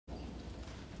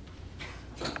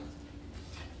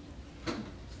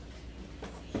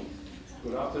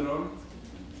Good afternoon.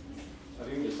 I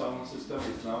think the sound system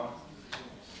is now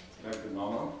back to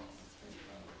normal.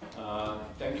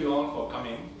 Thank you all for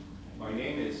coming. My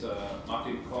name is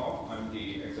Martin Kaur. I'm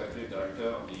the Executive Director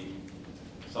of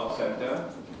the South Centre.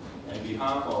 On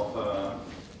behalf of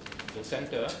the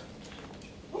Centre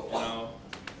and our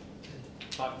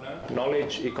partner,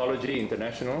 Knowledge Ecology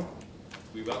International,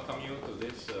 we welcome you to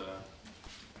this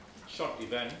short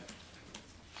event.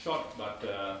 Short, but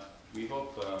we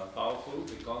hope powerful,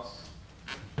 because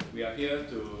we are here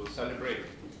to celebrate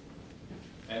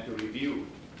and to review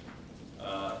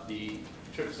the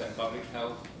TRIPS and Public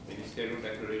Health Ministerial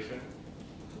Declaration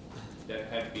that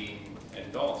had been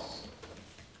endorsed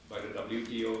by the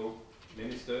WTO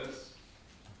ministers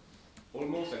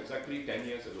almost exactly 10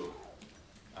 years ago.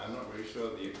 I'm not very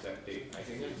sure the exact date. I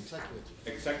think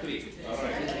exactly. All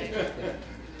right.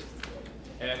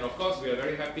 And of course, we are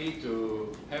very happy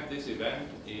to have this event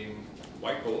in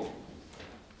WIPO.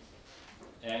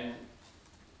 And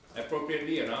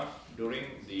appropriately enough, during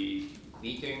the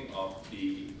meeting of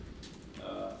the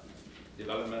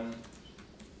development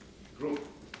group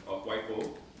of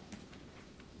WIPO,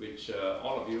 which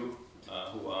all of you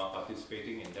who are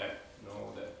participating in that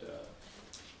know that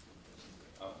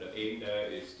the aim there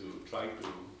is to try to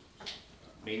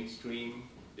mainstream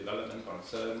development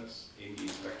concerns in the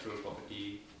intellectual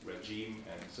property regime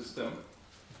and system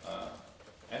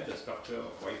and the structure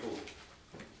of WIPO.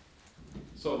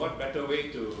 So what better way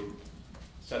to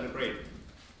celebrate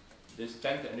this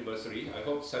 10th anniversary? I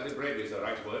hope celebrate is the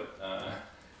right word.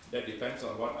 That depends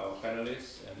on what our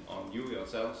panelists and on you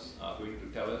yourselves are going to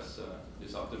tell us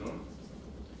this afternoon.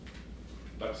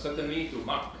 But certainly to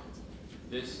mark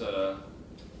this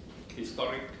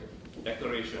historic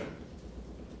declaration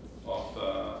of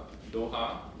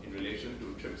Doha in relation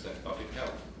to TRIPS and public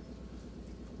health.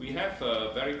 We have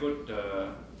a very good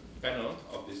panel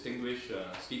of distinguished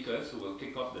speakers who will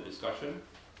kick off the discussion.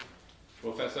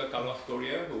 Professor Carlos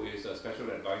Correa, who is a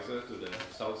special advisor to the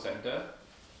South Centre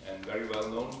and very well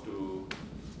known to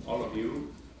all of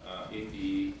you in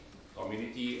the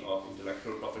community of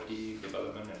intellectual property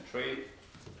development and trade.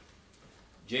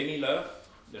 Jamie Love,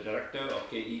 the director of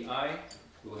KEI,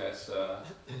 who has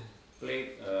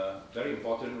played a very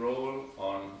important role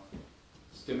on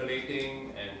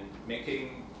stimulating and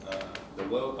making the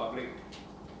world public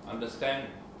understand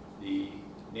the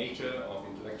nature of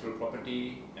intellectual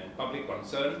property and public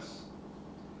concerns.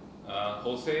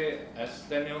 Jose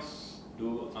Estenios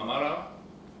do Amaral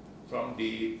from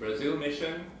the Brazil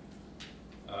mission.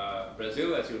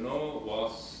 Brazil, as you know,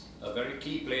 was a very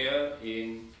key player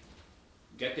in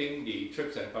getting the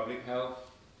TRIPS and Public Health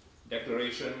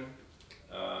Declaration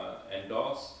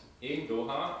endorsed in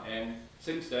Doha, and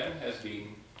since then has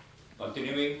been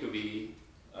continuing to be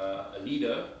a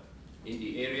leader in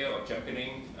the area of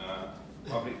championing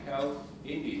public health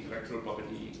in the intellectual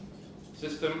property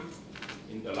system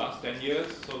in the last 10 years.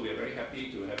 So we are very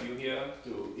happy to have you here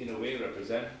to, in a way,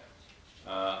 represent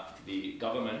the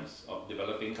governments of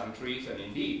developing countries, and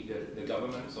indeed the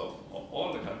governments of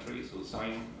all the countries who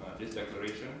signed this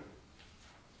declaration.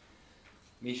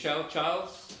 Michelle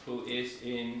Charles, who is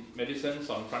in Medicine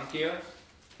Sans Frontier,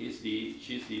 she's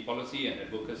the Policy and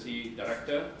Advocacy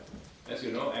Director. As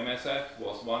you know, MSF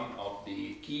was one of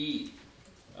the key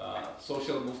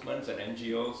social movements and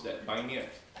NGOs that pioneered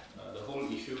the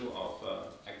whole issue of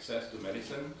access to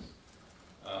medicines.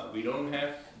 We don't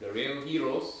have the real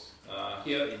heroes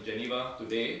here in Geneva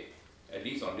today, at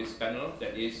least on this panel.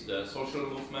 That is the social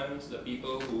movements, the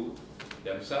people who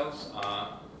themselves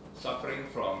are suffering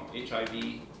from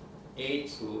HIV,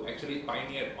 AIDS, who actually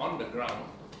pioneered on the ground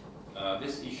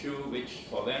this issue, which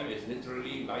for them is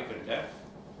literally life and death.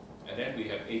 And then we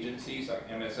have agencies like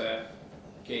MSF,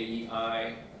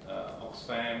 KEI,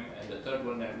 Oxfam, and the Third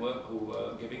World Network who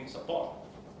were giving support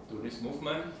to this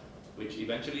movement, which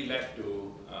eventually led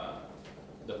to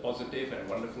the positive and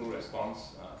wonderful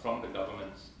response from the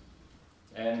governments.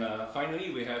 And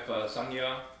finally, we have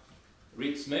Sanya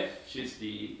Reed-Smith. She's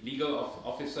the legal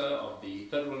officer of the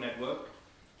Third World Network,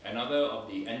 another of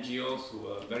the NGOs who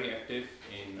were very active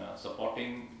in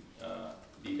supporting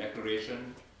the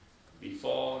declaration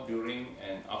before, during,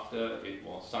 and after it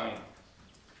was signed.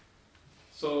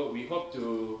 So we hope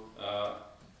to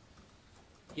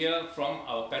hear from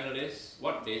our panelists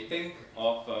what they think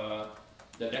of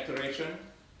the declaration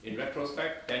in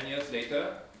retrospect, 10 years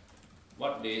later,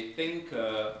 what they think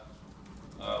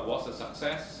was a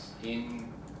success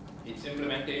in its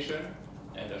implementation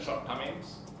and the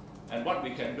shortcomings, and what we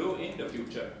can do in the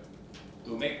future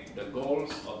to make the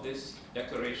goals of this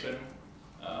declaration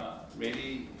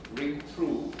really ring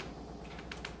through,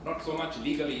 not so much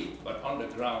legally, but on the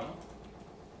ground,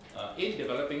 in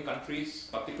developing countries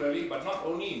particularly, but not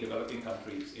only in developing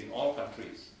countries, in all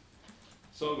countries.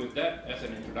 So with that as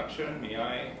an introduction, may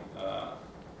I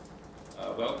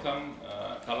welcome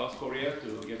Carlos Correa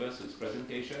to give us his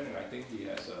presentation, and I think he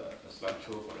has a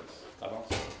slideshow for us. Carlos.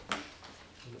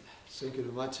 Thank you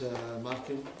very much,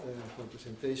 Martin, for the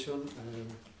presentation.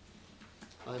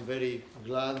 I'm very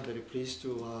glad, very pleased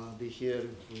to be here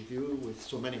with you, with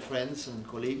so many friends and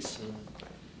colleagues.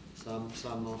 Some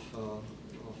of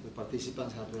the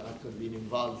participants have actually been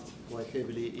involved quite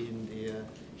heavily in the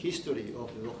history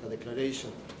of the Doha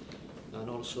Declaration, and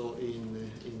also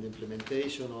in the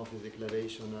implementation of the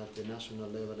declaration at the national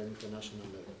level and international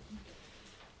level.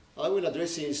 I will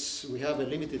address, since we have a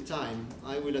limited time,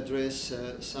 I will address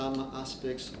some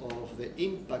aspects of the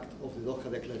impact of the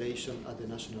Doha Declaration at the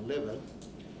national level.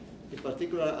 In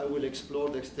particular, I will explore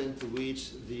the extent to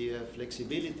which the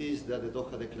flexibilities that the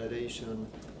Doha Declaration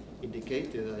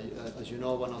indicated. As you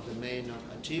know, one of the main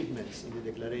achievements in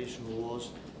the declaration was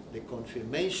the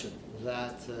confirmation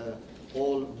that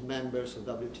all members of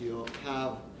WTO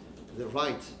have the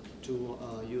right to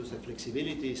use the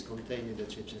flexibilities contained in the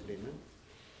TRIPS agreement.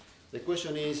 The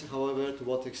question is, however, to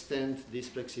what extent these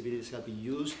flexibilities have been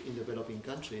used in developing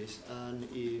countries, and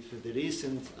if there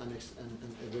isn't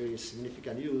a very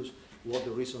significant use, what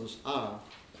the reasons are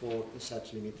for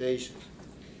such limitations.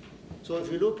 So if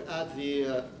we look at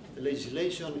the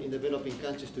legislation in developing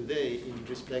countries today in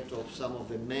respect of some of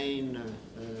the main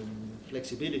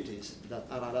flexibilities that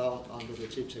are allowed under the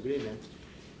TRIPS agreement,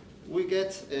 we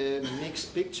get a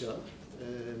mixed picture.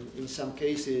 In some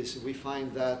cases, we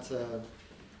find that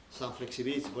some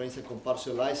flexibility, for instance,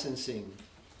 compulsory licensing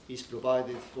is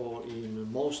provided for in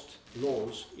most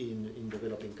laws in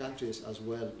developing countries as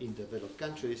well in developed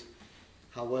countries.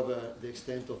 However, the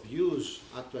extent of use,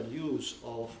 actual use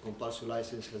of compulsory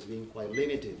license has been quite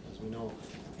limited. As we know,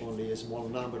 only a small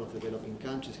number of developing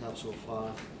countries have so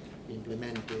far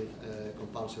implemented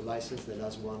compulsory license. The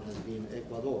last one has been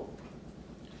Ecuador.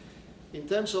 In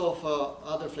terms of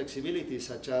other flexibilities,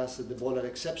 such as the border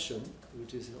exception,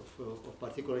 which is of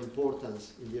particular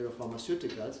importance in the area of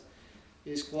pharmaceuticals,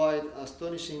 it's quite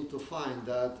astonishing to find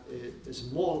that a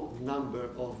small number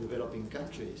of developing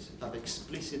countries have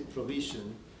explicit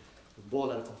provision of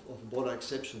border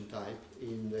exception type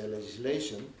in the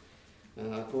legislation.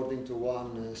 According to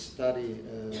one study,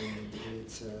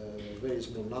 it's a very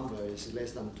small number. It's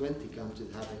less than 20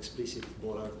 countries have explicit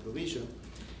border provision.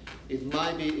 It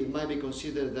might be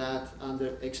considered that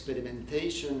under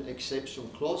experimentation exception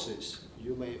clauses,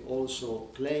 you may also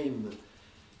claim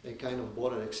a kind of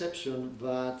border exception,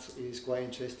 but it's quite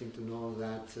interesting to know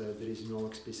that there is no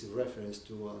explicit reference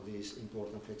to this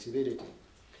important flexibility.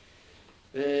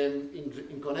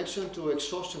 In connection to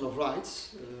exhaustion of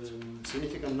rights, a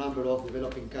significant number of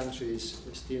developing countries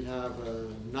still have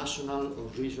national or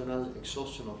regional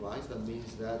exhaustion of rights. That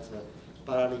means that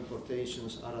parallel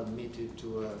importations are admitted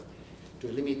to a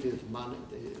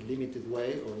limited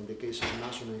way, or in the case of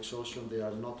national exhaustion, they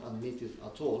are not admitted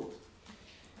at all.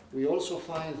 We also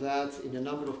find that in a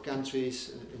number of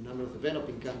countries, a number of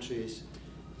developing countries,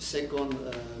 second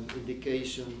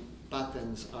indication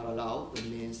patents are allowed. That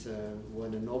means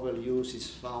when a novel use is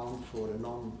found for a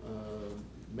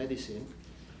non-medicine,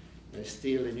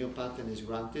 still a new patent is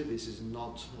granted. This is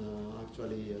not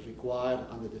actually required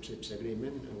under the TRIPS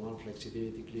agreement. One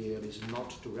flexibility clear is not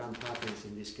to grant patents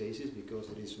in these cases because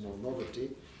there is no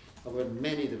novelty. However,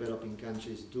 many developing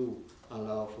countries do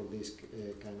allow for these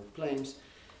kind of claims.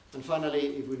 And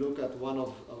finally, if we look at one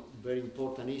of a very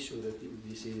important issue, that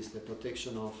this is the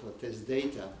protection of test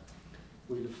data,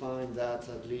 we'll find that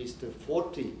at least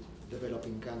 40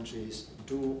 developing countries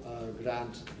do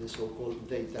grant the so-called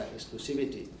data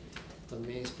exclusivity. That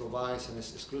means provides an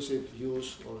exclusive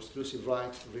use or exclusive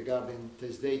right regarding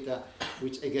test data,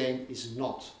 which again is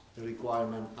not a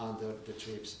requirement under the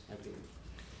TRIPS agreement.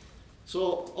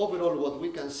 So overall, what we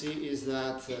can see is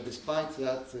that despite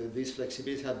that these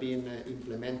flexibilities have been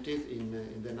implemented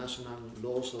in the national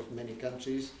laws of many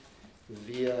countries,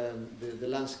 the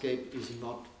landscape is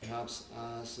not perhaps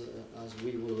as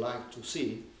we would like to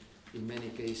see. In many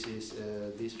cases,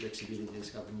 these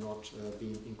flexibilities have not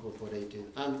been incorporated,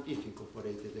 and if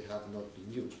incorporated, they have not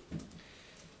been used.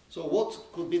 So what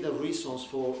could be the reasons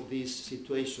for this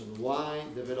situation? Why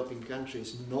developing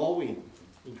countries, knowing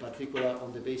in particular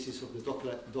on the basis of the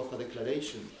Doha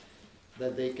Declaration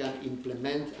that they can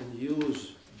implement and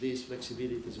use these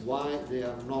flexibilities, why they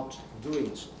are not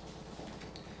doing so?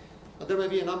 But there may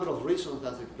be a number of reasons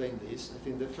that explain this. I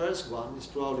think the first one is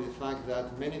probably the fact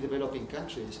that many developing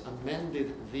countries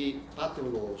amended the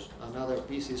patent laws and other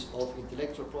pieces of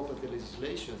intellectual property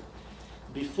legislation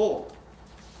before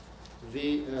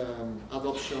the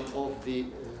adoption of the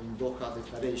Doha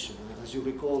Declaration. As you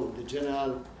recall, the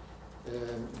general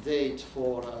date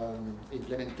for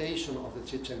implementation of the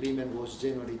TRIPS agreement was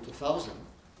January 2000.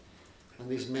 And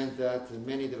this meant that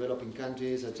many developing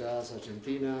countries such as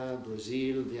Argentina,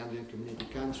 Brazil, the Andean Community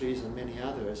countries, and many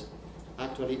others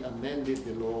actually amended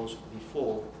the laws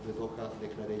before the Doha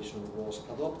Declaration was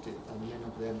adopted, and many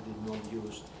of them did not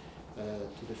use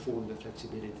to the full the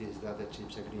flexibilities that the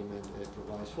TRIPS agreement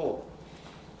provides for.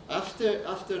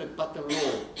 After a patent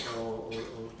law or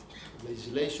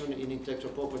legislation in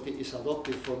intellectual property is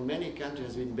adopted, for many countries it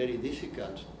has been very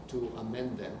difficult to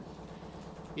amend them,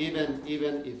 even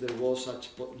if there was such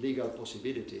legal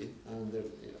possibility,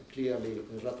 and clearly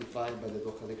ratified by the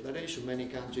Doha Declaration. Many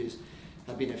countries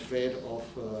have been afraid of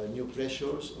new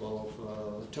pressures, of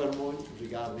turmoil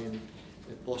regarding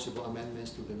possible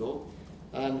amendments to the law.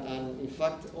 And in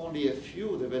fact, only a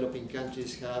few developing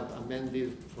countries have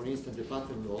amended, for instance, the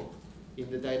patent law in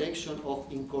the direction of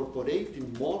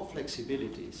incorporating more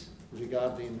flexibilities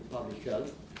regarding public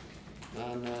health.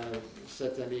 And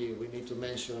certainly we need to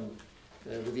mention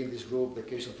within this group the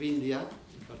case of India,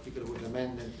 in particular with the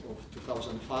amendment of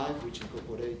 2005, which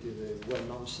incorporated the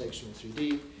well-known Section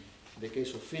 3D, the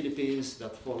case of Philippines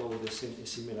that followed a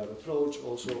similar approach,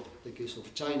 also the case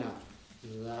of China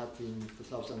that in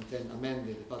 2010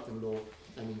 amended the patent law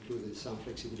and included some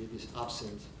flexibilities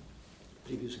absent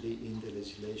previously in the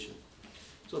legislation.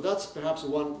 So that's perhaps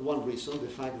one reason, the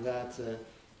fact that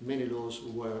many laws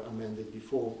were amended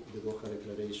before the Doha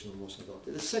Declaration was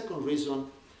adopted. The second reason,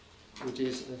 which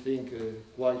is, I think,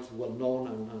 quite well known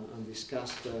and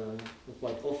discussed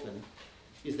quite often,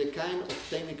 is the kind of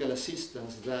technical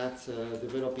assistance that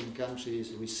developing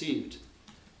countries received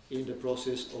in the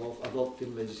process of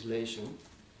adopting legislation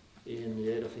in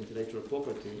the area of intellectual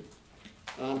property,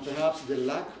 and perhaps the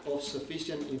lack of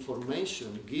sufficient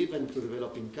information given to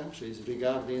developing countries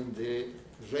regarding the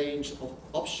range of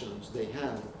options they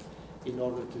have in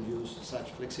order to use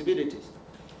such flexibilities.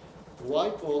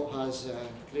 WIPO has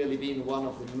clearly been one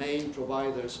of the main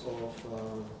providers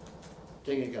of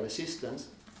technical assistance.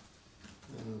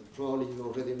 Probably you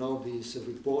already know this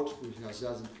report, which has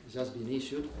just been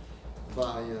issued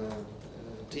by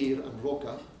TIR and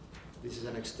ROCA. This is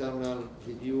an external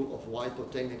review of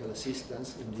WIPO technical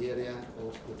assistance in the area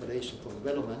of cooperation for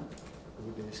development. It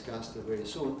will be discussed very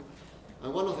soon.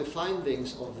 And one of the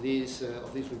findings of this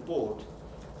report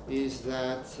is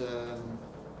that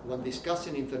when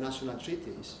discussing international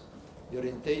treaties, the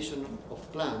orientation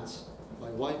of plans by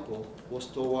WIPO was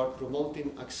toward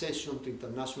promoting accession to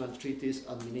international treaties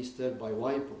administered by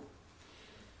WIPO.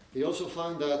 They also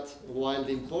found that while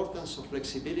the importance of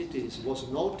flexibilities was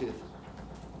noted,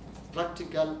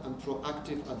 practical and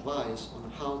proactive advice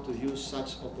on how to use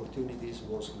such opportunities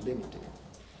was limited.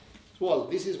 Well,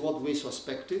 this is what we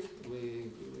suspected.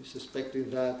 We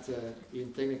suspected that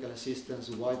in technical assistance,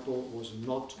 WIPO was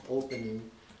not opening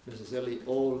necessarily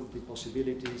all the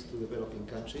possibilities to developing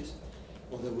countries,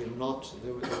 or they were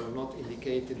not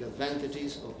indicating the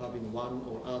advantages of having one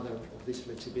or other of these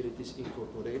flexibilities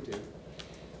incorporated.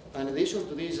 In addition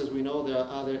to this, as we know, there are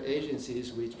other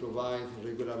agencies which provide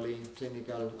regularly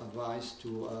technical advice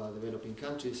to developing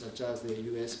countries, such as the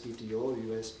USPTO,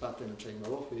 the US Patent and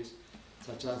Trademark Office,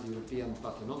 such as the European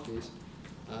Patent Office,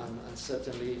 and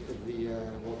certainly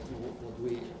what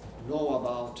we know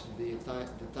about the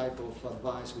type of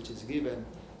advice which is given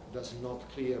does not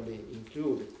clearly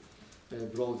include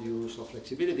broad use of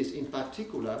flexibilities. In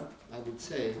particular, I would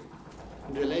say,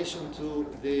 in relation to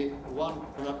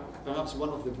perhaps one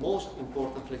of the most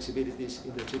important flexibilities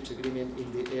in the TRIPS agreement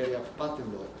in the area of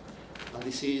patent law, and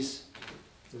this is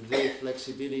the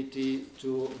flexibility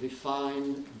to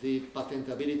define the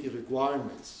patentability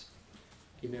requirements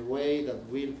in a way that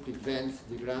will prevent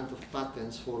the grant of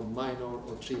patents for minor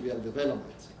or trivial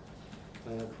developments.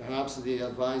 Perhaps the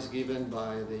advice given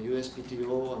by the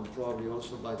USPTO and probably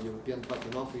also by the European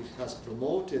Patent Office has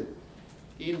promoted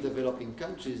in developing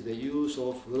countries the use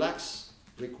of lax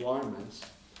requirements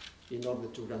in order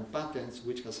to grant patents,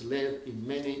 which has led in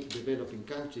many developing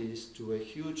countries to a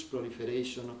huge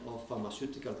proliferation of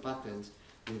pharmaceutical patents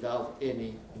without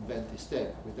any inventive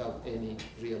step, without any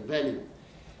real value.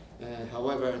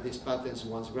 However, these patents,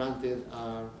 once granted,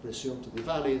 are presumed to be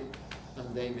valid,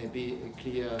 and they may be a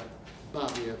clear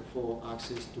barrier for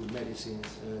access to medicines,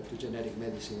 to generic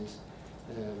medicines,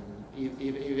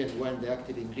 even when the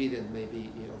active ingredient may be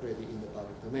already in the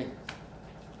public domain.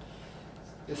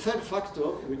 A third factor,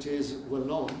 which is well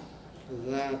known,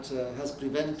 that has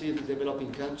prevented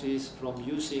developing countries from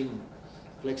using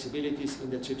flexibilities in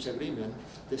the TRIPS agreement,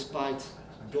 despite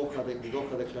the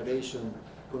Doha Declaration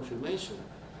confirmation,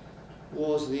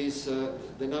 was this,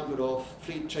 the number of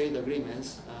free trade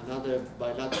agreements and other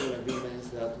bilateral agreements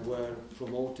that were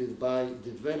promoted by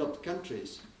developed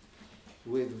countries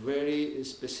with very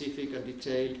specific and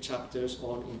detailed chapters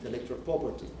on intellectual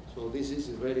property. So this is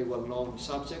a very well-known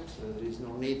subject. There is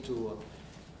no need to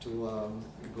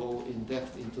go in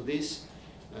depth into this.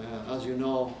 As you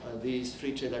know, these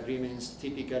free trade agreements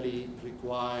typically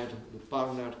required the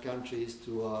partner countries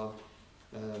to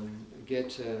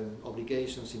get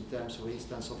obligations in terms, for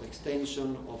instance, of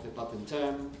extension of the patent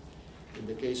term. In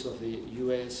the case of the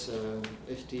US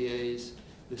FTAs,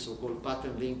 the so-called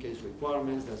patent linkage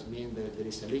requirements, that means that there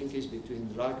is a linkage between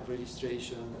drug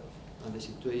registration and the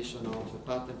situation of the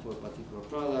patent for particular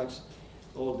products.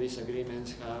 All these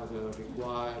agreements have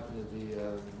required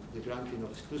the granting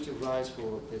of exclusive rights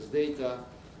for test data,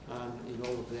 and in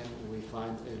all of them we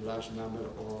find a large number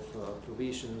of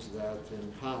provisions that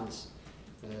enhance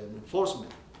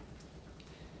enforcement.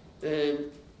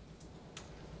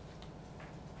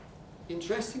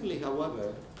 Interestingly,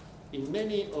 however, in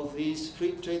many of these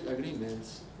free trade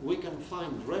agreements, we can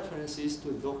find references to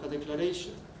the Doha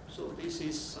Declaration. So this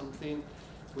is something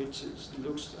which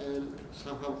looks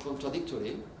somehow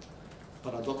contradictory,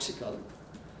 paradoxical,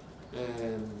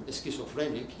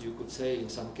 schizophrenic, you could say in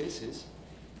some cases.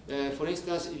 For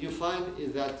instance, you find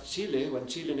that Chile, when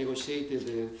Chile negotiated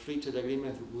the free trade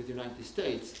agreement with the United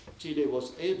States, Chile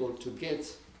was able to get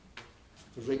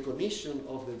recognition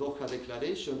of the Doha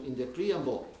Declaration in the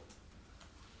preamble,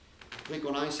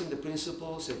 recognizing the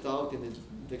principles set out in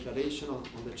the Declaration on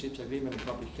the TRIPS Agreement and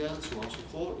Public Health, so on and so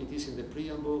forth. It is in the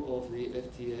preamble of the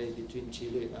FTA between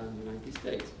Chile and the United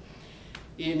States.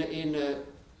 In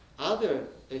other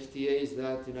FTAs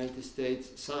that the United States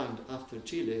signed after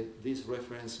Chile, this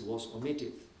reference was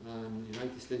omitted, and the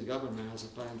United States government has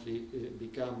apparently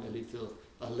become a little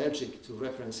allergic to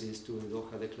references to the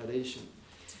Doha Declaration.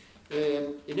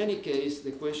 In any case,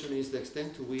 the question is the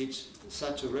extent to which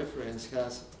such a reference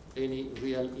has any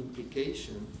real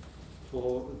implication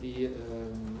for the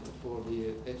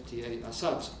FTA as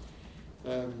such.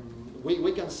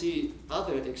 We can see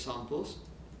other examples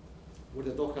where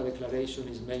the Doha Declaration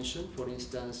is mentioned, for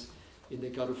instance, in the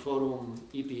CARIFORUM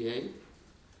EPA,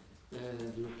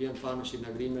 the European Partnership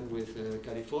Agreement with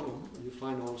CARIFORUM. You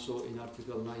find also in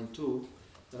Article 9.2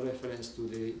 a reference to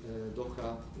the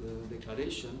Doha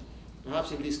Declaration.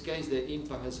 Perhaps in this case the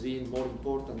impact has been more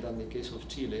important than the case of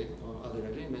Chile or other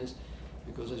agreements,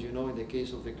 because as you know, in the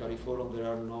case of the CARIFORUM there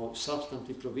are no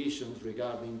substantive provisions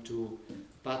regarding to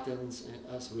patents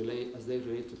as they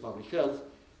relate to public health,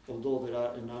 although there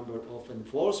are a number of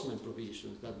enforcement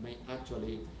provisions that may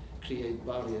actually create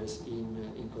barriers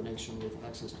in connection with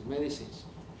access to medicines.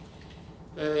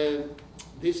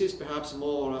 This is perhaps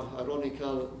more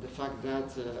ironical, the fact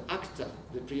that ACTA,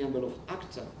 the preamble of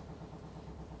ACTA,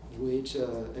 which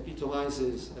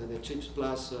epitomizes the TRIPS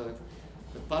Plus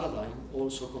paradigm,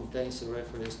 also contains a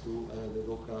reference to the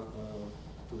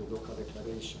Doha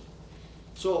Declaration.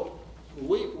 So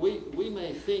we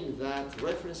may think that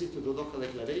references to the Doha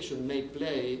Declaration may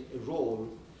play a role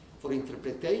for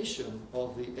interpretation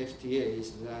of the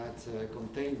FTAs that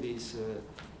contain this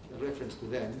reference to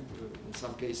them. In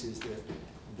some cases,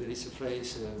 there is a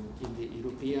phrase in the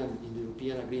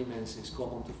European agreements. It's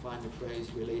common to find a phrase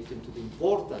relating to the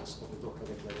importance of the Doha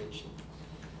Declaration.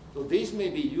 So this may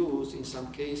be used in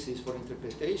some cases for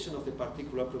interpretation of the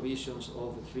particular provisions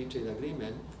of the free trade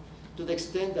agreement, to the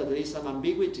extent that there is some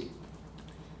ambiguity.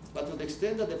 But to the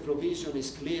extent that the provision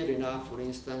is clear enough, for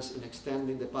instance, in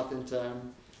extending the patent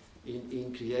term,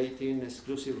 in creating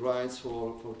exclusive rights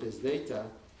for test data,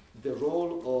 the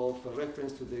role of a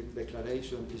reference to the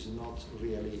declaration is not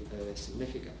really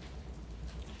significant.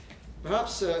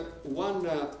 Perhaps one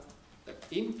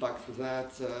impact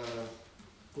that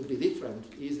could be different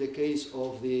is the case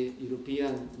of the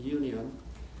European Union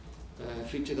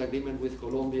free trade agreement with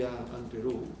Colombia and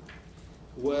Peru,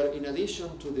 where in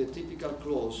addition to the typical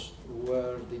clause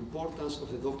where the importance of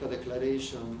the Doha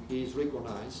Declaration is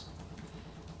recognized,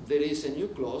 there is a new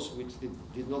clause which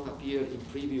did not appear in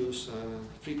previous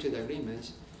free trade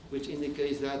agreements, which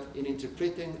indicates that in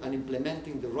interpreting and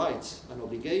implementing the rights and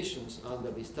obligations under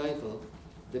this title,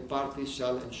 the parties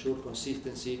shall ensure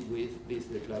consistency with this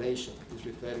declaration. It's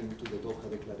referring to the Doha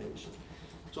Declaration.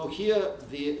 So here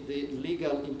the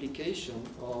legal implication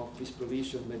of this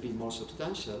provision may be more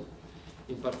substantial,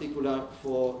 in particular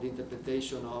for the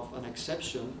interpretation of an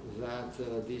exception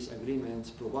that these agreements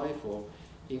provide for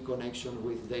in connection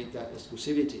with data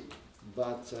exclusivity,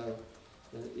 but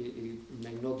it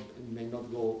may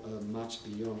not go much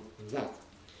beyond that.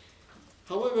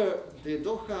 However, the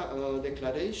Doha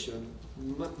Declaration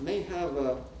may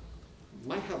have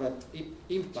might have an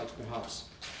impact perhaps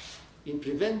in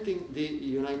preventing the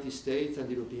United States and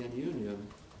the European Union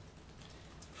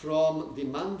from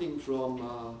demanding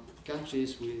from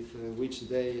countries with which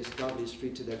they establish free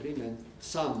trade agreement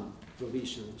some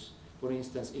provisions, for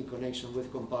instance, in connection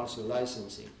with compulsory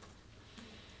licensing.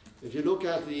 If you look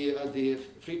at the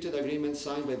free trade agreement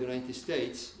signed by the United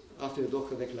States after the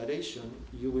Doha Declaration,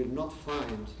 you will not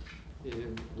find,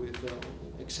 with the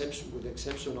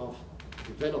exception of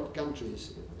developed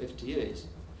countries, FTAs,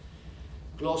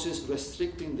 clauses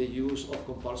restricting the use of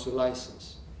compulsory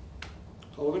license.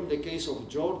 However, in the case of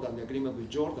Jordan, the agreement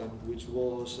with Jordan, which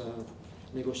was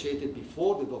negotiated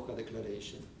before the Doha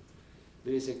Declaration,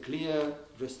 there is a clear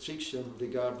restriction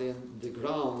regarding the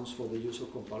grounds for the use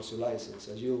of compulsory license.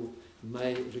 As you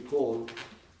may recall,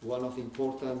 one of the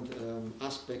important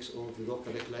aspects of the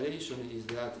Doha Declaration is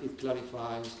that it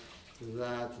clarifies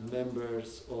that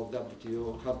members of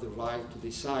WTO have the right to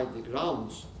decide the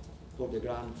grounds for the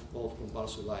grant of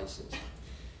compulsory license.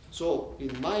 So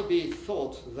it might be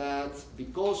thought that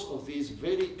because of this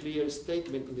very clear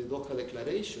statement in the Doha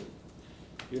Declaration,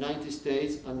 United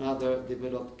States and other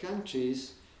developed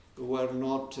countries were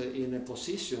not in a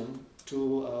position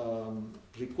to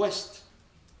request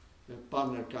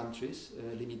partner countries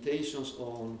limitations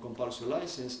on compulsory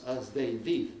license as they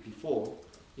did before,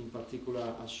 in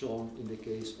particular as shown in the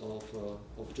case of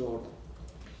Jordan.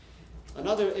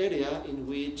 Another area in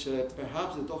which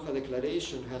perhaps the Doha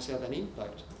Declaration has had an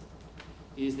impact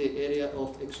is the area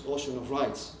of exhaustion of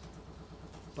rights,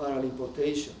 parallel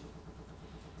importation.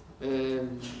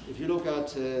 If you look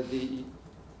at the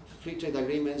free trade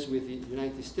agreements with the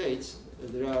United States,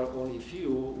 there are only a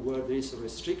few where there is a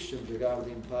restriction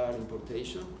regarding parallel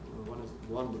importation.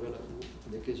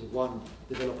 In the case of one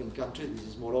developing country, this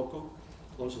is Morocco,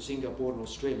 also Singapore and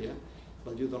Australia,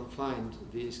 but you don't find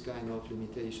these kind of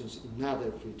limitations in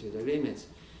other free trade agreements.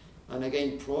 And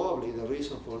again, probably the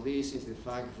reason for this is the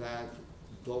fact that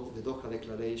the Doha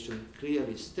Declaration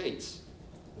clearly states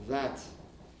that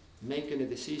making a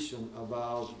decision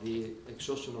about the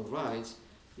exhaustion of rights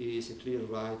is a clear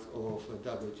right of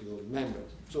WTO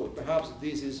members. So perhaps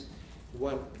these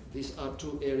are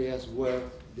two areas where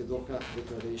the Doha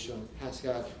Declaration has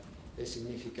had a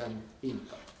significant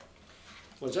impact.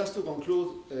 Well, just to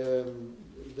conclude,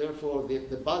 therefore,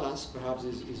 the balance perhaps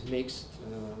is mixed.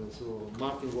 So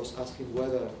Martin was asking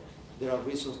whether there are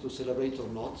reasons to celebrate or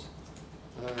not.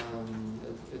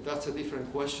 That's a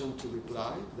different question to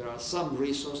reply. There are some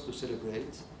reasons to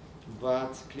celebrate,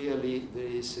 but clearly there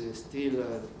is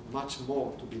still much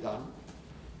more to be done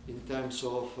in terms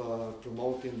of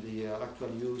promoting the actual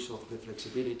use of the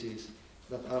flexibilities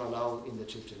that are allowed in the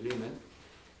TRIPS agreement.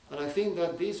 And I think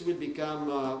that this will become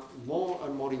more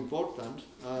and more important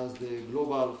as the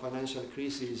global financial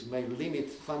crisis may limit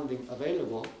funding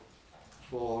available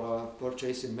for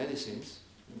purchasing medicines.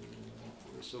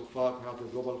 So far, perhaps the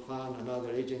Global Fund and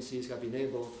other agencies have been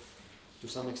able, to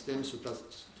some extent,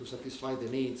 to satisfy the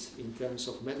needs in terms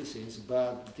of medicines,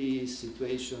 but this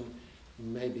situation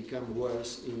may become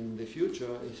worse in the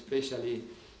future, especially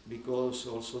because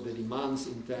also the demands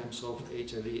in terms of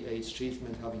HIV/AIDS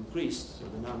treatment have increased. So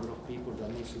the number of people that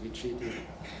needs to be treated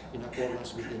in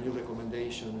accordance with the new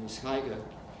recommendation is higher.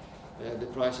 The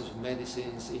prices of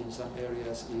medicines in some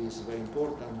areas is very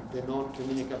important. The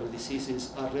non-communicable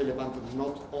diseases are relevant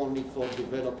not only for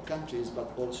developed countries,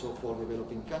 but also for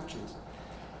developing countries.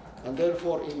 And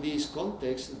therefore, in this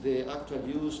context, the actual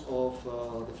use of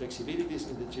the flexibilities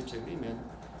in the TRIPS agreement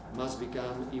must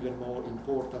become even more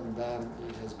important than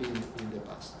it has been in the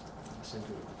past. Thank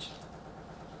you very much.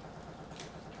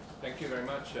 Thank you very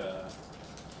much,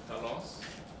 Carlos,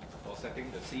 for setting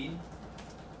the scene.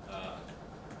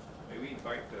 May we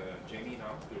invite Jamie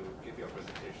now to give your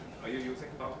presentation. Are you using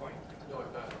PowerPoint? No,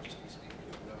 I'm not. I'll just be speaking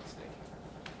of notes. Thank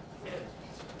you.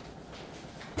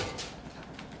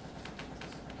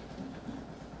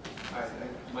 Hi,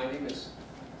 my name is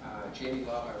Jamie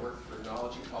Love. I work for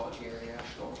Knowledge Ecology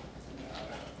International.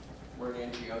 We're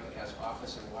an NGO that has an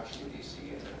office in Washington, D.C.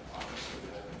 and an office in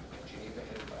Geneva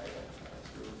headed by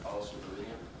through Carlos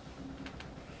Maria.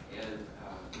 And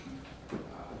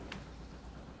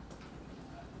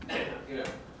I'm going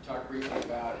to talk briefly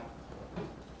about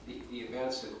the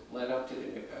events that led up to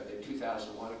the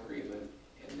 2001 agreement,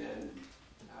 and then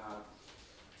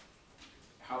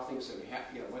how things have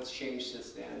happened, what's changed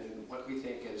since then, and what we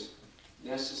think is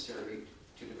necessary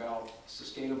to develop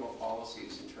sustainable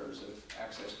policies in terms of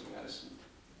access to medicine.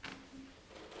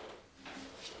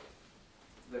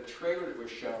 The trailer that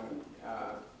was shown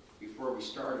before we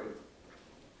started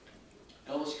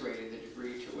illustrated the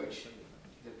degree to which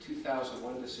the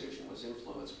 2001 decision was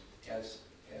influenced as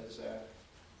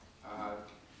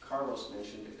Carlos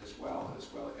mentioned it as well,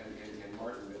 and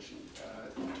Martin mentioned,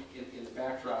 in the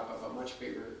backdrop of a much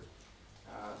bigger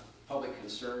public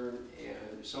concern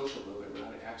and social movement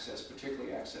around access,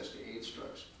 particularly access to AIDS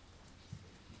drugs.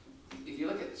 If you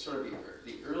look at sort of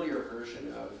the earlier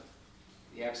version of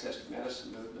the access to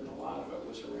medicine movement, a lot of it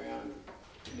was around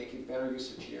making better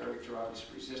use of generic drugs,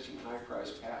 resisting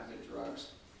high-priced patented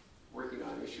drugs, working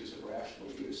on issues of rational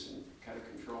use and kind of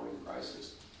controlling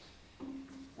prices.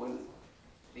 When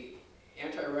the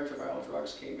antiretroviral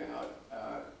drugs came out,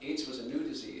 AIDS was a new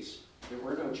disease. There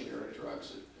were no generic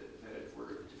drugs that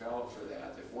were developed for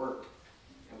that worked.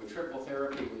 And when triple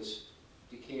therapy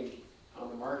became on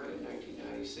the market in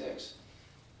 1996,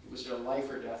 it was a life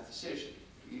or death decision.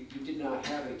 You did not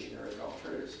have any generic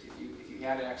alternatives. If you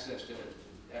had access to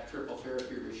that triple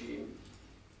therapy regime,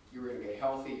 you were going to get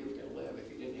healthy, you were going to live.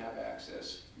 If you didn't have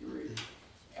access, you were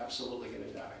absolutely going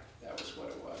to die. That was what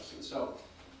it was. And so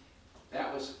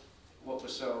that was what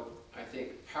was so, I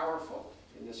think, powerful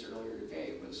in this earlier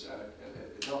debate was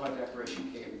the Doha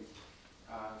Declaration came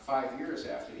 5 years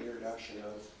after the introduction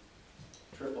of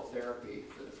triple therapy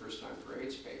for the first time for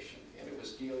AIDS patients. And it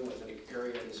was dealing with an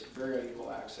area of this very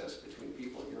unequal access between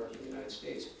people in Europe and the United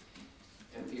States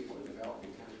and people in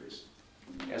developing countries.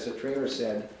 As a trainer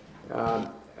said,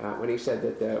 when he said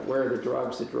that where are the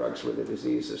drugs were the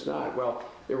disease is not. Well,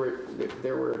 there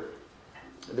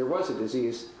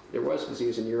was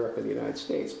disease in Europe and the United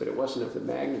States, but it wasn't of the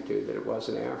magnitude that it was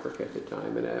in Africa at the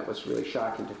time, and that was really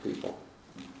shocking to people.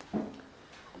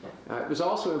 It was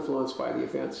also influenced by the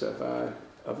events of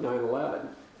 9/11.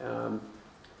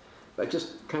 But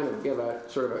just kind of give a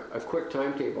sort of a quick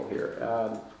timetable here.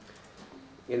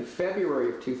 In February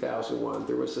of 2001,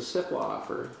 there was a SIPLA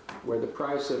offer where the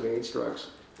price of AIDS drugs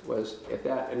was at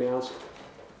that announced,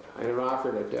 and an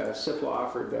offer that SIPLA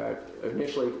offered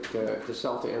initially to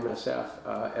sell to MSF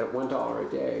at $1 a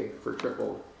day for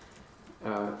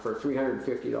for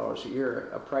 $350 a year,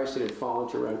 a price that had fallen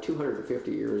to around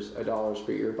 $250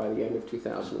 per year by the end of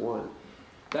 2001.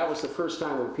 That was the first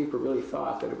time when people really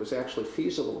thought that it was actually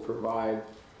feasible to provide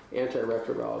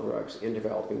antiretroviral drugs in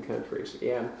developing countries.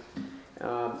 And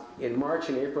in March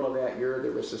and April of that year,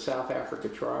 there was the South Africa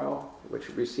trial, which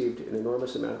received an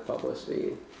enormous amount of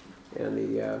publicity. And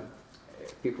the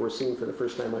people were seeing for the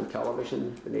first time on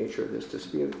television the nature of this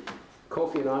dispute.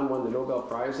 Kofi Annan won the Nobel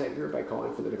Prize that year by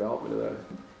calling for the development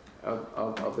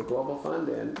of the Global Fund.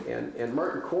 And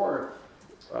Martin Corr,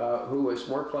 who was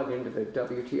more plugged into the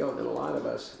WTO than a lot of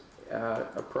us,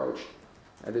 approached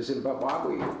the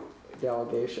Zimbabwe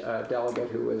delegate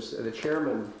who was the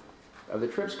chairman of the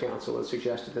TRIPS Council and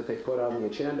suggested that they put on the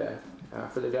agenda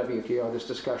for the WTO this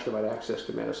discussion about access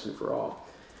to medicine for all.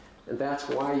 And that's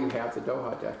why you have the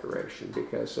Doha Declaration,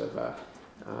 because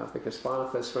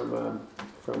Boniface from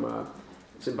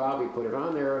Zimbabwe put it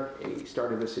on there, and he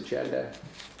started this agenda.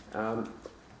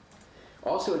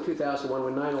 Also in 2001,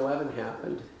 when 9/11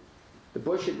 happened, the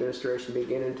Bush administration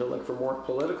began to look for more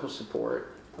political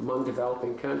support among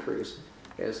developing countries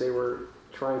as they were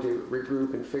trying to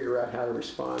regroup and figure out how to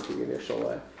respond to the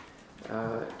initial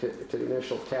to the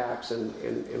initial attacks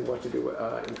and what to do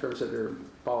in terms of their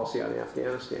policy on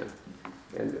Afghanistan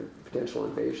and the potential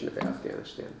invasion of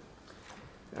Afghanistan.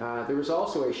 There was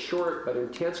also a short but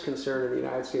intense concern in the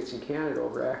United States and Canada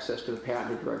over access to the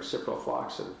patented drug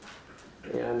ciprofloxacin.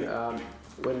 And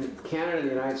when Canada and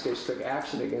the United States took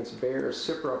action against Bayer's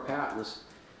Cipro patents,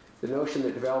 the notion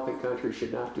that developing countries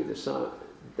should not do the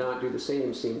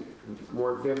same seemed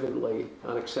more vividly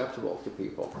unacceptable to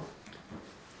people.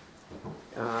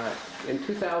 In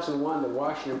 2001, the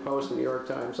Washington Post and the New York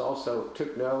Times also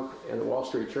took note, and the Wall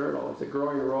Street Journal, of the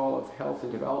growing role of health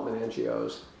and development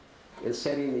NGOs in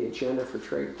setting the agenda for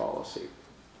trade policy.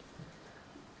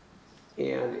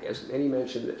 And as Eddie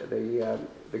mentioned,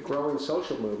 the growing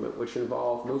social movement, which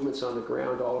involved movements on the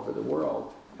ground all over the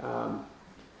world,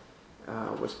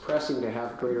 was pressing to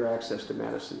have greater access to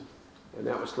medicine, and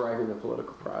that was driving the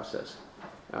political process.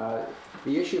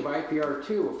 The issue of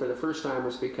IPR2, for the first time,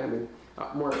 was becoming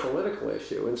a more political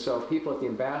issue, and so people at the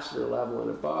ambassador level and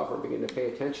above were beginning to pay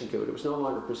attention to it. It was no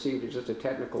longer perceived as just a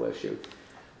technical issue,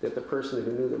 that the person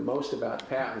who knew the most about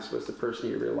patents was the person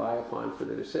you rely upon for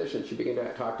the decisions. You begin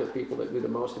to talk to people that knew the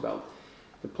most about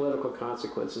the political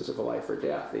consequences of a life or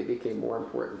death. They became more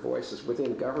important voices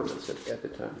within governments at the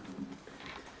time.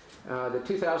 The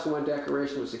 2001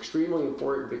 Declaration was extremely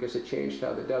important because it changed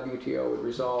how the WTO would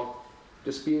resolve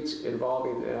disputes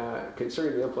involving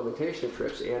concerning the implementation of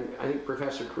TRIPS. And I think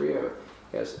Professor Correa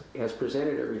has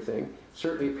presented everything.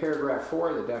 Certainly paragraph 4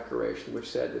 of the Declaration, which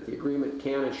said that the agreement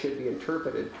can and should be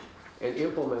interpreted and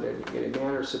implemented in a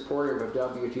manner supportive of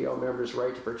WTO members'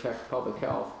 right to protect public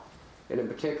health and in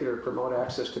particular promote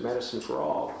access to medicine for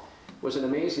all, was an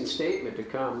amazing statement to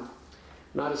come,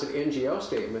 not as an NGO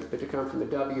statement, but to come from the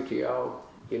WTO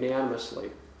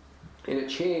unanimously. And it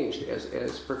changed,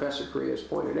 as Professor Correa has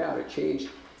pointed out, it changed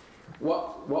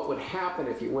what would happen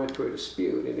if you went to a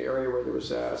dispute in an area where there was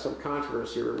some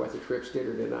controversy over what the TRIPS did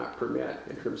or did not permit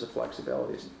in terms of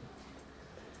flexibilities.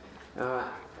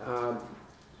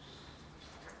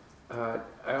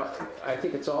 I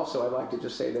think it's also, I'd like to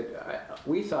just say that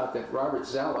we thought that Robert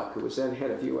Zoellick, who was then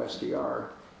head of USDR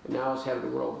and now is head of the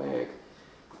World Bank,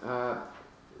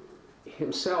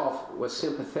 himself was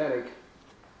sympathetic,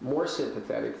 more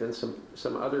sympathetic than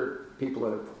some other people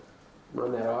that have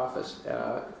run that office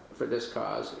for this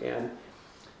cause. And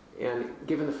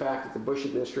given the fact that the Bush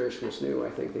administration was new, I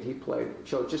think that he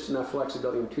showed just enough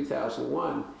flexibility in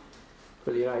 2001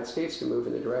 for the United States to move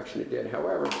in the direction it did.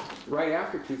 However, right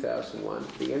after 2001,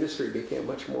 the industry became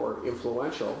much more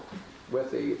influential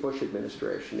with the Bush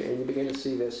administration, and you begin to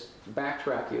see this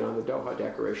backtracking on the Doha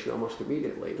Declaration almost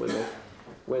immediately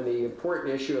when the important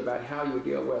issue about how you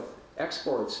deal with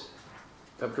exports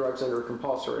of drugs under a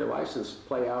compulsory license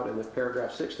play out in the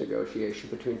paragraph 6 negotiation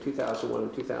between 2001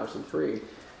 and 2003.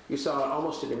 You saw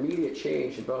almost an immediate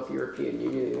change in both the European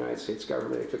Union and the United States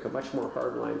government. They took a much more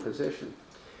hardline position.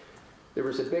 There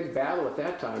was a big battle at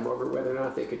that time over whether or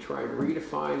not they could try and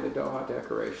redefine the Doha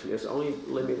Declaration. It's only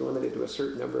limited to a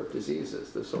certain number of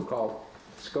diseases, the so-called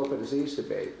scope of disease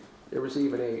debate. There was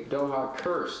even a Doha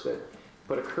curse that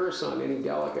put a curse on any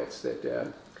delegates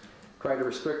that tried to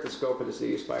restrict the scope of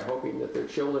disease by hoping that their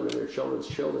children and their children's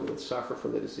children would suffer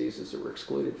from the diseases that were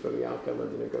excluded from the outcome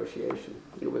of the negotiation.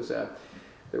 It was,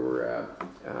 there were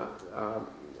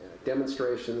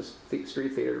demonstrations,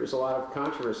 street theater. There was a lot of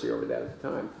controversy over that at the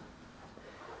time.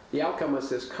 The outcome was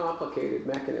this complicated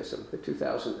mechanism, the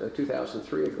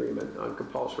 2003 agreement on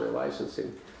compulsory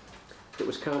licensing, that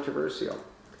was controversial.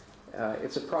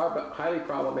 It's a highly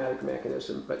problematic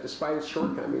mechanism, but despite its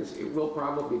shortcomings, it will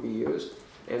probably be used,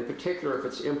 and in particular if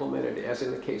it's implemented, as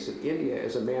in the case of India,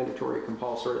 as a mandatory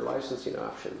compulsory licensing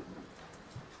option.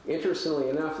 Interestingly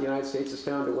enough, the United States has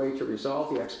found a way to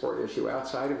resolve the export issue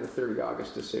outside of the 30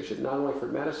 August decision, not only for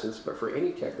medicines, but for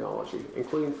any technology,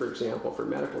 including, for example, for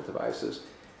medical devices,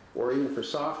 or even for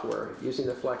software, using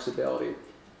the flexibility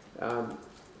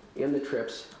in the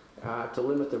TRIPS to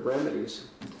limit the remedies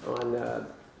on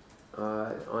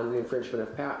the infringement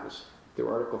of patents through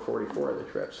Article 44 of the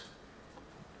TRIPS.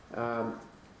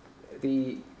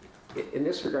 In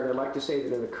this regard, I'd like to say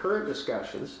that in the current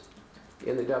discussions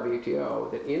in the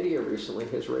WTO, that India recently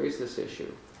has raised this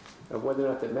issue of whether or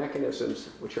not the mechanisms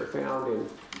which are found in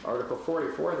Article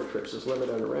 44 of the TRIPS is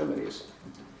limited on the remedies.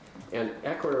 And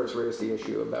Ecuador has raised the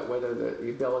issue about whether the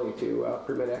ability to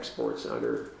permit exports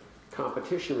under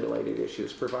competition-related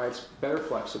issues provides better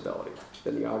flexibility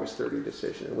than the August 30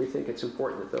 decision. And we think it's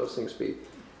important that those things be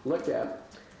looked at,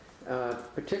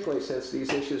 particularly since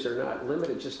these issues are not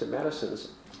limited just to medicines,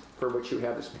 for which you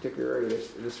have this particular area.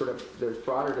 There's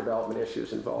broader development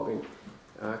issues involving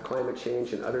climate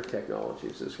change and other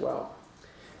technologies as well.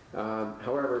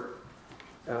 However,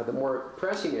 the more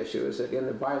pressing issue is that in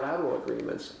the bilateral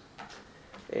agreements,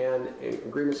 and in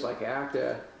agreements like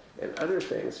ACTA and other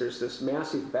things, there's this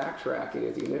massive backtracking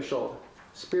of the initial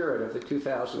spirit of the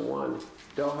 2001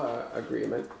 Doha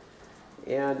agreement.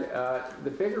 And the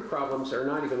bigger problems are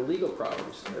not even legal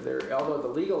problems. Although the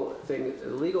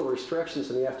legal restrictions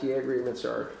in the FDA agreements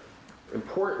are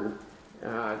important,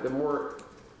 the more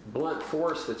blunt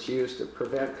force that's used to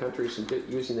prevent countries from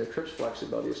using their TRIPS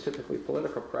flexibility is typically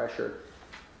political pressure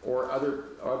or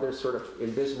other sort of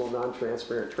invisible,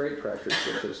 non-transparent trade pressures,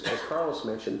 which is, as Carlos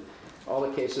mentioned, all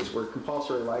the cases where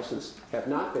compulsory license have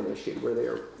not been issued, where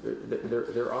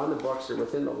they're on the books, they're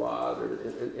within the law.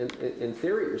 In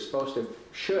theory, you're supposed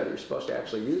to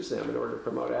actually use them in order to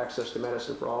promote access to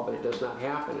medicine for all, but it does not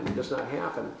happen, and it does not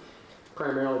happen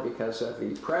primarily because of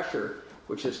the pressure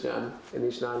which is done in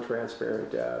these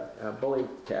non-transparent bullying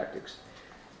tactics.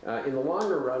 In the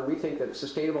longer run, we think that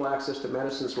sustainable access to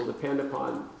medicines will depend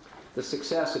upon the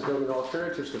success of building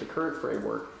alternatives to the current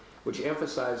framework, which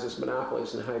emphasizes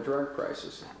monopolies and high drug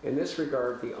prices. In this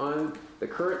regard, the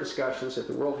current discussions at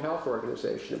the World Health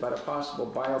Organization about a possible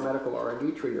biomedical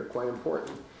R&D treaty are quite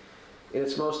important. In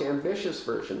its most ambitious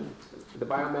version, the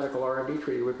biomedical R&D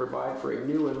treaty would provide for a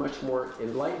new and much more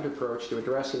enlightened approach to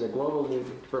addressing the global need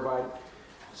to provide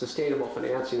sustainable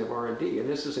financing of R&D. And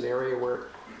this is an area where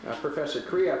Professor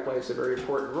Correa plays a very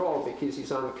important role because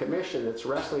he's on a commission that's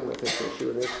wrestling with this issue,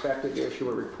 and they expected to issue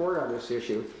a report on this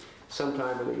issue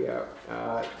sometime in the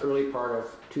early part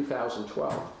of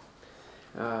 2012.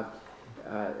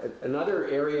 Another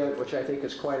area which I think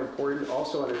is quite important,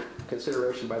 also under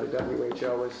consideration by the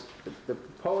WHO, is the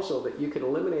proposal that you can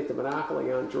eliminate the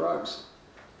monopoly on drugs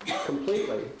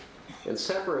completely and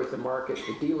separate the market,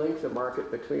 to de-link the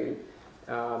market between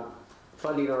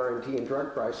funding R&D and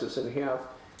drug prices, and have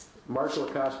marginal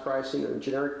cost pricing and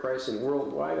generic pricing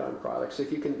worldwide on products.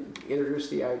 If you can introduce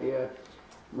the idea,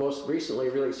 most recently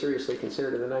really seriously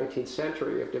considered in the 19th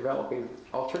century, of developing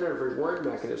alternative reward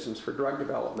mechanisms for drug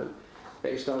development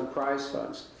based on prize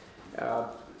funds.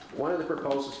 One of the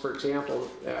proposals, for example,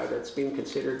 that's being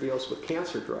considered deals with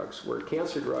cancer drugs, where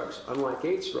cancer drugs, unlike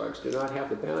AIDS drugs, do not have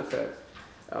the benefit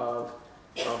of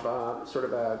sort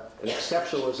of an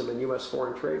exceptionalism in U.S.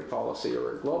 foreign trade policy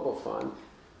or a global fund,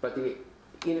 but the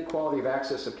inequality of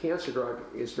access of cancer drug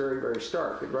is very, very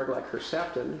stark. A drug like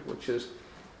Herceptin, which is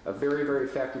a very, very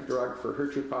effective drug for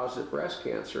HER2-positive breast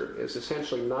cancer, is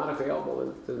essentially not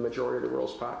available to the majority of the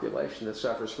world's population that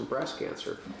suffers from breast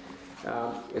cancer.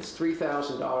 It's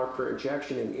 $3,000 per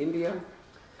injection in India.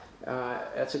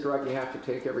 That's a drug you have to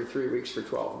take every 3 weeks for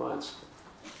 12 months.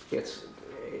 And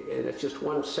it's just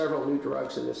one of several new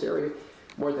drugs in this area.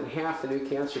 More than half the new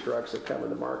cancer drugs that come on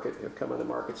the market have come on the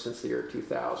market since the year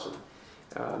 2000.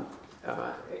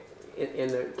 In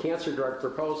the cancer drug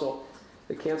proposal,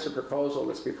 the cancer proposal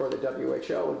that's before the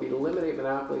WHO would be to eliminate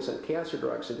monopolies on cancer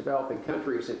drugs in developing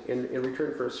countries in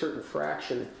return for a certain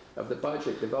fraction of the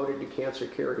budget devoted to cancer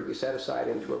care to be set aside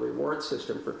into a reward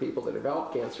system for people that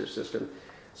develop cancer system.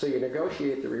 So you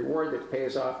negotiate the reward that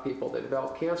pays off people that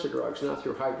develop cancer drugs, not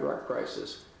through high drug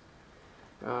prices,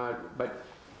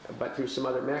 but through some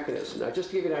other mechanism. Now, just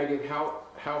to give you an idea of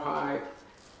how high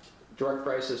drug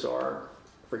prices are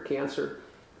for cancer,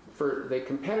 for the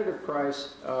competitive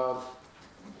price of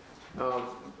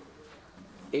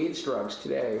AIDS drugs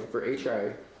today for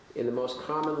HIV, in the most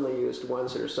commonly used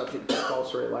ones that are subject to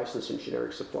compulsory license and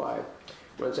generic supply,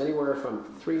 runs anywhere from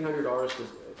 $300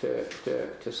 to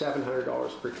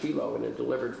 $700 per kilo in a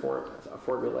delivered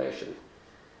formulation.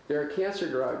 There are cancer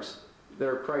drugs that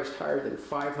are priced higher than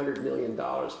 $500 million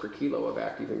per kilo of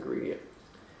active ingredient.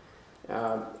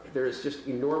 There's just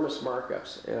enormous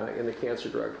markups in the cancer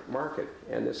drug market,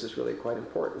 and this is really quite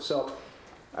important. So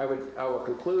I will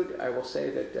conclude. I will say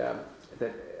that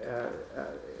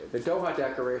the Doha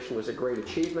Declaration was a great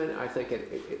achievement. I think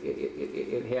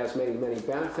it has many, many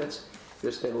benefits.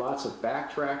 There's been lots of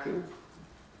backtracking.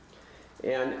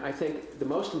 And I think the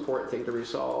most important thing to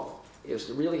resolve is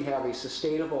to really have a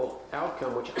sustainable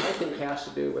outcome, which I think has to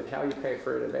do with how you pay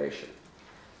for innovation.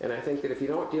 And I think that if you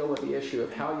don't deal with the issue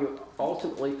of how you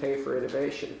ultimately pay for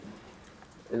innovation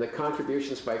and the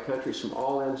contributions by countries from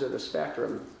all ends of the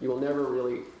spectrum, you will never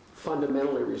really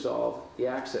fundamentally resolve the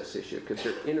access issue, because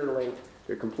they're interlinked,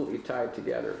 they're completely tied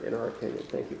together, in our opinion.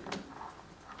 Thank you.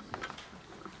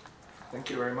 Thank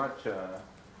you very much,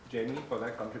 Jamie, for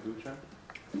that contribution.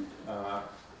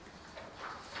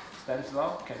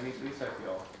 Stanislaw, can we please have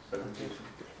your presentation?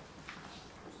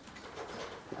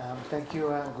 Thank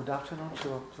you and good afternoon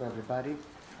to everybody.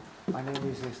 My name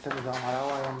is Stanislaw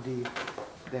Amaral. I am the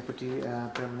Deputy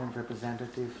Permanent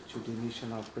Representative to the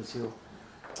Mission of Brazil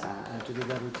and to the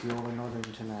WTO and other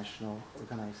international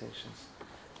organizations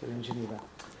here in Geneva.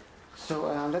 So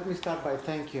let me start by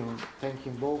thanking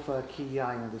both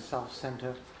KEI and the South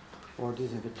Center for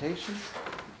this invitation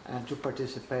and to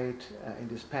participate in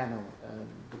this panel,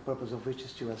 the purpose of which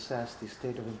is to assess the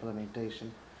state of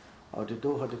implementation of the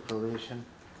Doha Declaration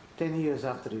 10 years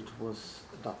after it was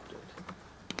adopted.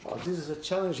 Well, this is a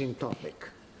challenging topic.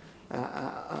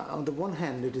 On the one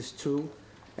hand, it is true,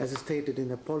 as stated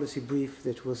in a policy brief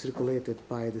that was circulated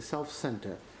by the South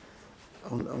Center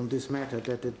on this matter,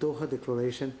 that the Doha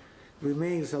Declaration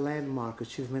remains a landmark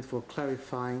achievement for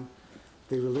clarifying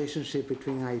the relationship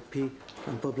between IP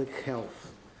and public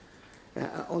health.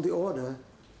 On the other,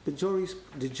 the jury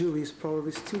is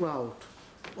probably still out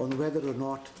on whether or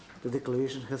not the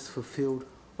declaration has fulfilled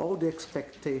all the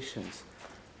expectations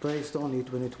placed on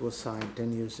it when it was signed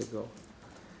 10 years ago.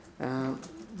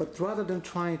 But rather than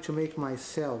trying to make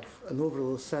myself an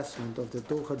overall assessment of the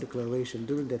Doha Declaration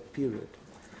during that period,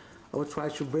 I will try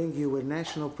to bring you a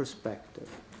national perspective,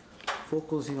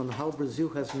 focusing on how Brazil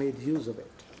has made use of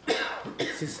it.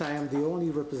 Since I am the only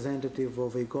representative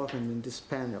of a government in this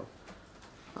panel,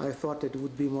 I thought that it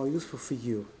would be more useful for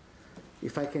you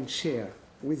if I can share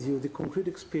with you the concrete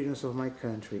experience of my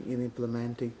country in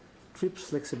implementing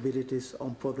TRIPS flexibilities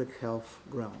on public health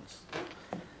grounds.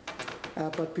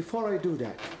 But before I do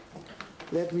that,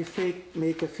 let me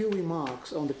make a few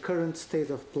remarks on the current state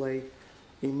of play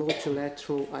in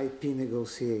multilateral IP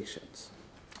negotiations.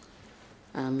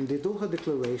 And the Doha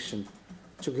Declaration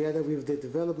together with the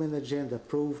development agenda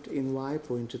approved in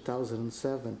WIPO in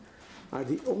 2007, are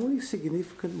the only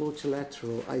significant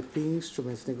multilateral IP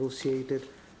instruments negotiated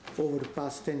over the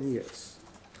past 10 years.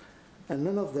 And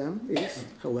none of them is,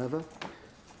 however,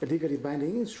 a legally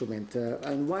binding instrument.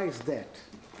 And why is that?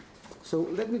 So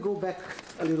let me go back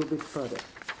a little bit further.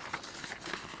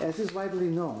 As is widely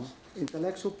known,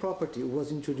 intellectual property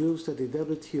was introduced at the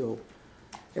WTO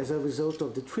as a result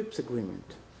of the TRIPS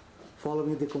agreement,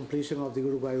 following the completion of the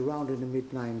Uruguay round in the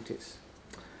mid-90s.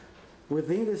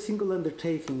 Within the single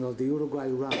undertaking of the Uruguay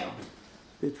round,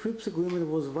 the TRIPS agreement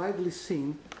was widely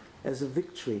seen as a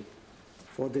victory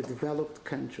for the developed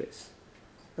countries,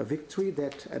 a victory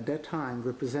that at that time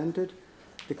represented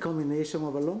the culmination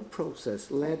of a long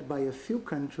process led by a few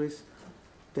countries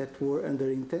that were under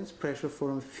intense pressure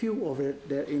from a few of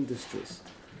their industries,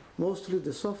 mostly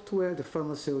the software, the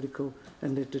pharmaceutical,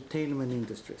 and the entertainment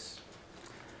industries.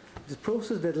 The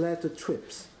process that led to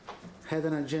TRIPS had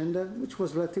an agenda which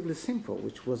was relatively simple,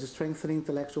 which was strengthening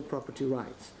intellectual property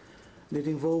rights. It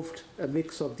involved a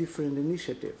mix of different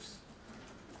initiatives,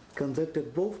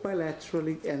 conducted both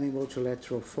bilaterally and in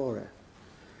multilateral fora.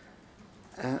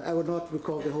 I would not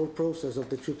recall the whole process of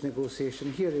the TRIPS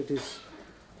negotiation here. It is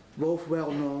both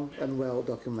well known and well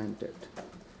documented.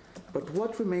 But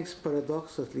what remains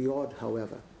paradoxically odd,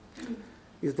 however,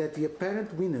 is that the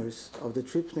apparent winners of the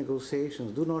TRIPS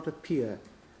negotiations do not appear,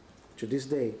 to this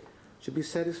day, to be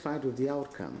satisfied with the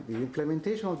outcome. The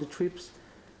implementation of the TRIPS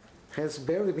has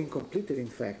barely been completed, in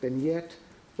fact, and yet,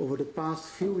 over the past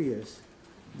few years,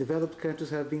 developed countries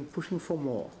have been pushing for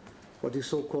more, what is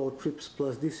so-called TRIPS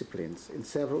plus disciplines in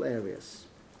several areas.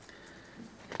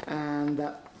 And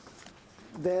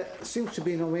there seems to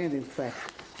be no end, in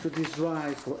fact, to this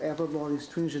drive for ever more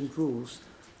stringent rules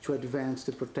to advance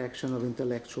the protection of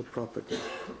intellectual property.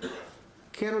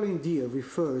 Caroline Deere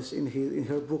refers in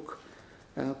her book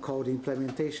called The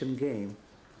Implementation Game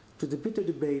to the bitter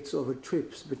debates over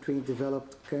TRIPS between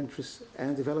developed countries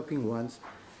and developing ones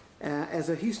as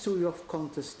a history of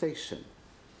contestation.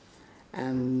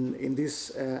 And in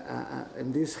this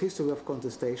history of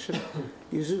contestation,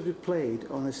 usually played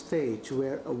on a stage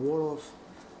where a war of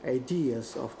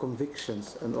ideas, of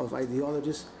convictions, and of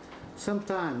ideologies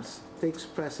sometimes takes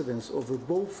precedence over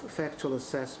both factual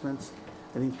assessments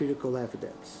and empirical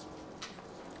evidence.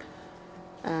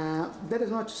 That is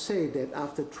not to say that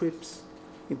after TRIPS,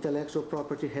 intellectual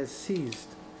property has ceased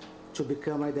to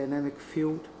become a dynamic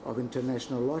field of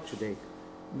international law today.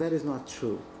 That is not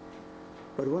true.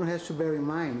 But one has to bear in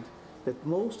mind that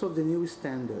most of the new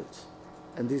standards,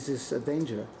 and this is a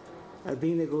danger, are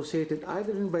being negotiated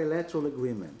either in bilateral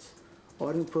agreements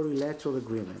or in plurilateral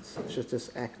agreements, such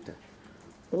as ACTA.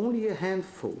 Only a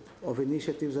handful of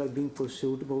initiatives are being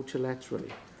pursued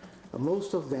multilaterally, and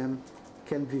most of them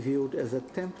can be viewed as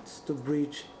attempts to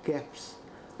bridge gaps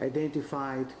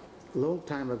identified a long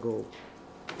time ago.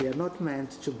 They are not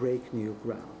meant to break new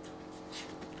ground.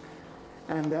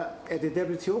 And at the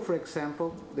WTO, for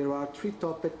example, there are 3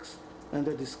 topics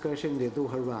under discussion in the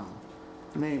Doha round,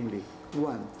 namely,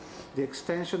 1, the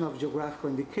extension of geographical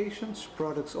indications,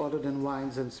 products other than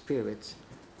wines and spirits.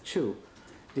 2,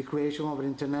 the creation of an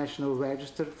international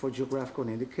register for geographical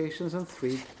indications. And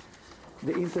 3,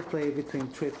 the interplay between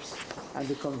TRIPS and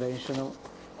the Convention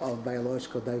of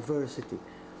Biological Diversity.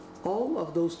 All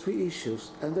of those 3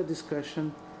 issues under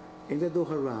discussion in the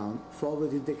Doha round fall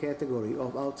within the category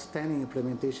of outstanding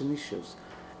implementation issues,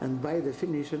 and by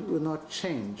definition will not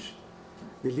change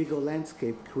the legal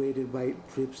landscape created by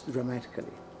TRIPS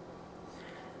dramatically.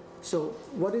 So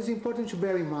what is important to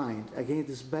bear in mind against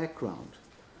this background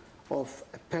of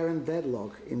apparent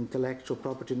deadlock in intellectual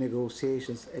property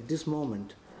negotiations at this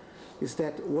moment is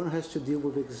that one has to deal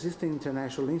with existing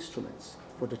international instruments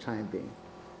for the time being.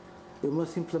 We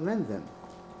must implement them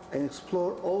and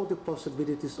explore all the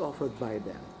possibilities offered by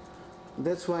them.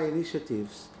 That's why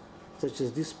initiatives such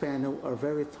as this panel are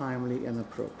very timely and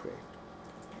appropriate.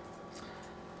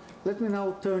 Let me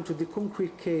now turn to the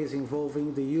concrete case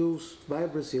involving the use by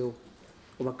Brazil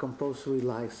of a compulsory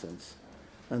license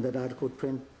under Article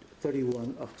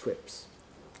 31 of TRIPS.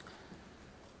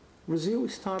 Brazil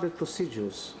started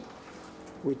procedures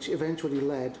which eventually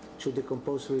led to the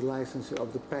compulsory licensing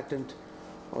of the patent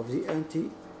of the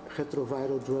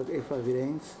antiretroviral drug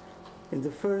efavirenz in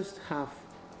the first half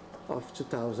of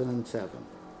 2007.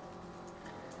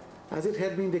 As it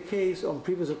had been the case on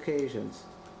previous occasions,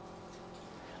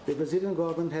 the Brazilian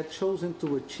government had chosen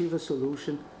to achieve a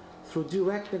solution through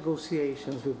direct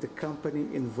negotiations with the company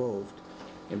involved.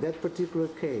 In that particular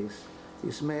case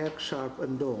is Merck Sharp &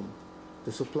 Dohme,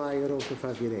 the supplier of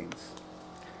efavirenz.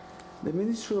 The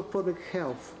Ministry of Public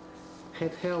Health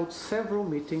had held several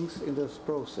meetings in this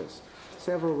process,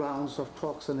 several rounds of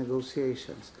talks and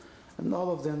negotiations, and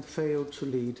all of them failed to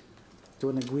lead to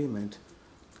an agreement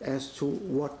as to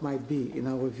what might be, in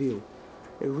our view,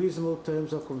 a reasonable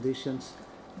terms or conditions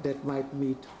that might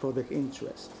meet public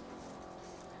interest.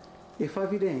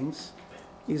 Efavirenz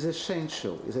is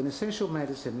an essential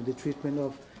medicine in the treatment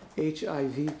of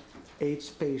HIV/AIDS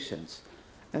patients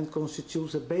and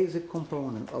constitutes a basic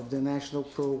component of the national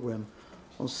program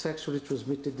on sexually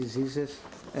transmitted diseases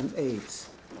and AIDS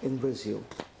in Brazil.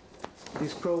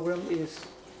 This program is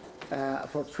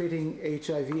for treating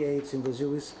HIV/AIDS in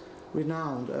Brazil is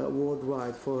renowned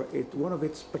worldwide for one of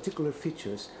its particular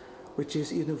features, which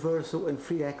is universal and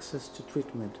free access to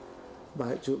treatment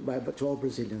to all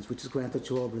Brazilians, which is granted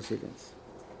to all Brazilians.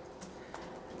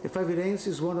 Efavirenz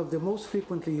is one of the most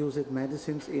frequently used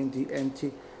medicines in the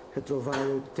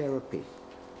antiretroviral therapy.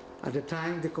 At the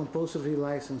time the compulsory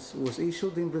license was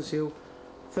issued in Brazil,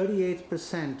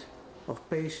 38% of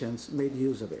patients made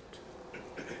use of it.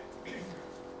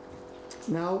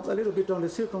 Now, a little bit on the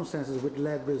circumstances which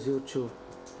led Brazil to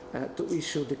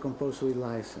issue the compulsory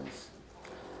license.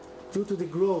 Due to the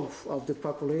growth of the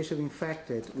population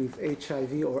infected with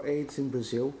HIV or AIDS in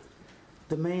Brazil,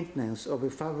 the maintenance of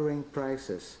efavirenz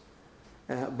prices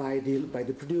by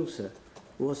the producer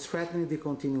was threatening the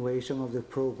continuation of the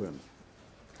program.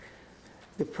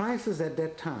 The prices at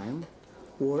that time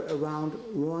were around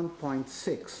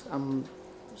 1.6, I'm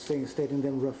stating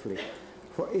them roughly,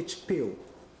 for each pill.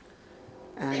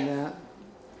 And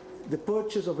the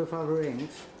purchase of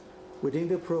efavirenz within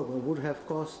the program would have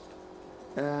cost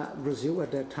Brazil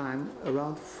at that time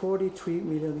around $43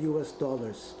 million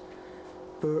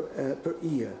per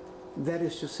year. That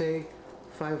is to say,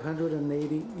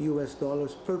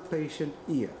 $580 per patient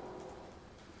year.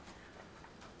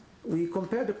 We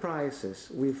compare the prices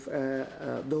with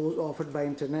those offered by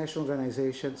international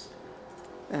organizations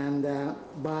and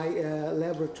by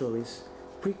laboratories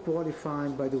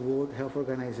pre-qualified by the World Health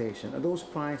Organization. And those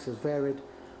prices varied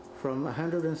from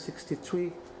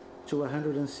 163 to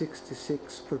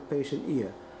 166 per patient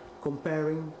year,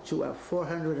 comparing to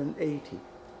 480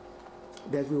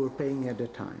 that we were paying at the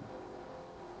time.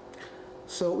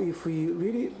 So if we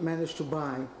really managed to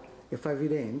buy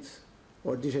efavirenz,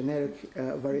 or the generic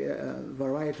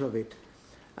variety of it,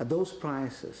 at those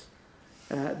prices,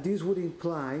 this would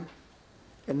imply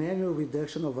an annual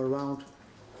reduction of around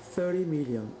 30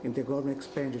 million in the government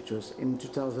expenditures in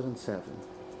 2007.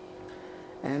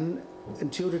 And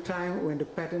until the time when the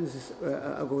patents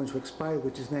are going to expire,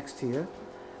 which is next year,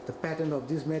 the patent of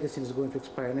this medicine is going to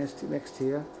expire next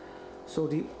year. So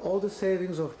all the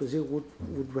savings of Brazil would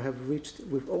have reached,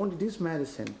 with only this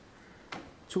medicine,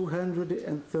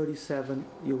 $237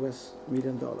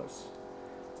 million.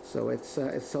 So it's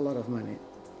a lot of money.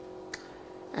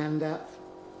 And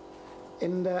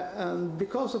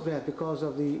because of that, because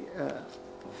of the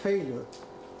failure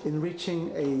in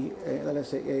reaching let's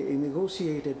say, a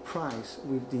negotiated price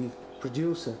with the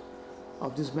producer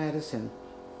of this medicine,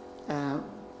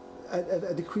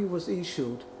 a decree was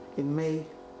issued in May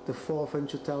the 4th in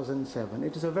 2007.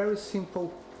 It is a very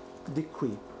simple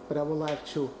decree, but I would like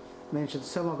to mention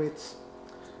some of its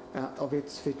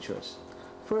features.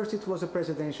 First, it was a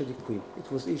presidential decree.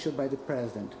 It was issued by the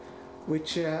president,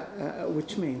 which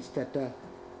means that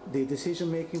the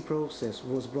decision-making process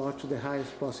was brought to the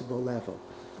highest possible level,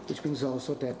 which means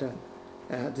also that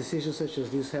decisions such as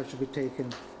this have to be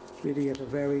taken really at a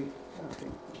very,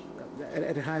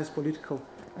 at the highest political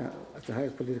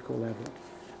level.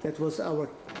 That was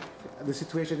the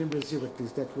situation in Brazil, at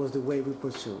least. That was the way we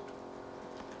pursued.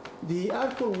 The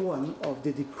Article 1 of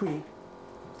the decree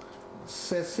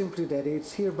says simply that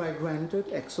it's hereby granted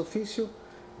ex officio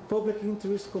public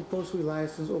interest compulsory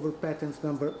license over patents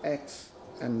number X,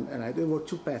 and there were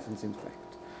 2 patents in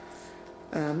fact.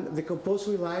 The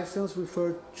compulsory license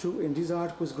referred to in this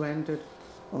article was granted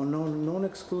on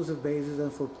non-exclusive basis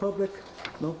and for public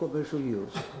non-commercial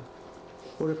use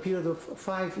for a period of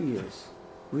 5 years,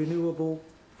 renewable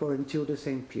for until the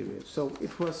same period. So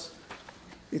it was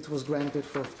granted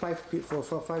for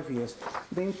 5 years.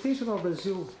 The intention of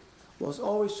Brazil was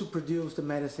always to produce the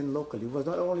medicine locally. It was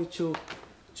not only to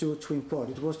import.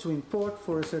 It was to import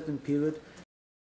for a certain period